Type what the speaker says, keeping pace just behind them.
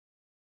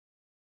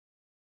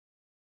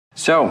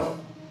So,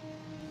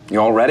 you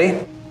all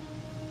ready?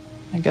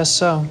 I guess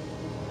so.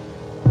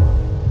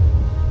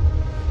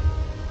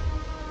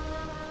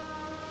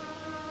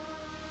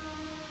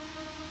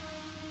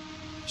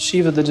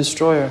 Shiva the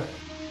Destroyer.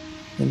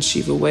 When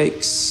Shiva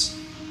wakes,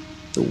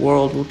 the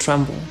world will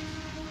tremble.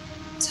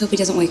 Let's hope he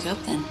doesn't wake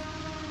up then.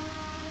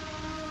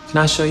 Can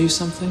I show you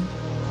something?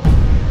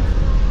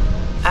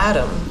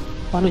 Adam,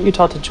 why don't you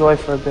talk to Joy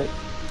for a bit?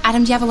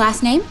 Adam, do you have a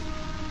last name?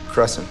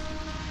 Crescent.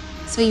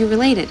 So you're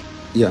related?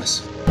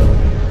 Yes.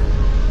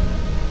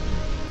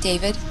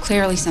 David,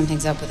 clearly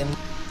something's up with him.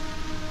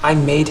 I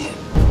made him.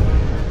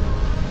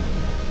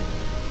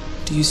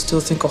 Do you still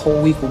think a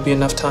whole week will be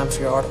enough time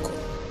for your article?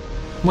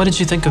 What did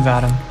you think of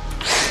Adam?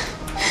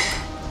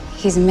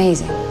 He's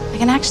amazing. I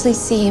can actually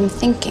see him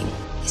thinking.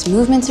 His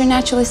movements are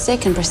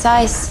naturalistic and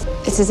precise.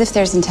 It's as if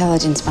there's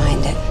intelligence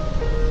behind it.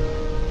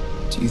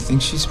 Do you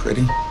think she's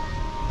pretty?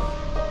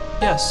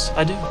 Yes,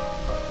 I do.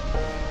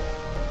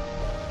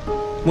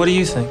 What do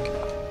you think?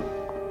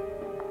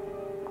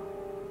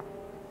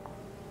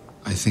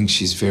 I think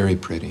she's very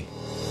pretty.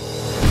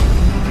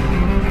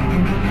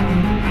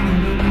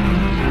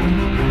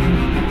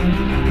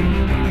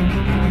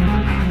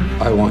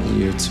 I want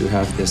you to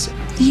have this.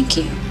 Thank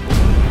you.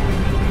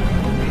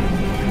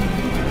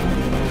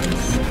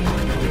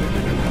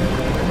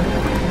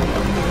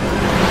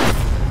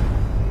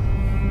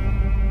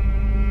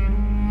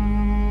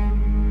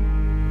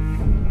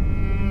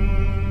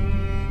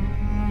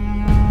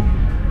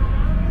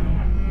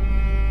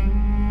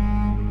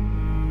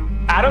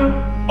 Adam,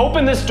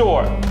 open this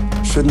door.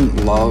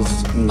 Shouldn't love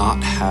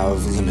not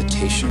have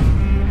limitation?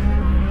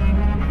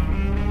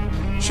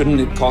 Shouldn't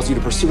it cause you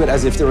to pursue it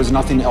as if there was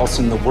nothing else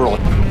in the world?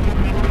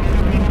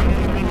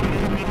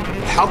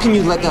 How can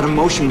you let that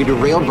emotion be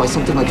derailed by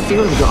something like fear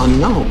of the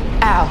unknown?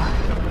 Ow.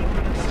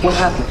 What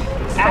happened?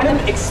 Adam,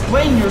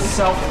 explain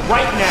yourself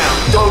right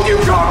now. Don't you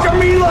talk to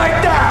me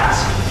like that!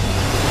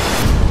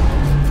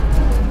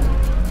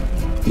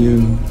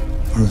 You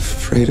are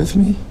afraid of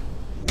me?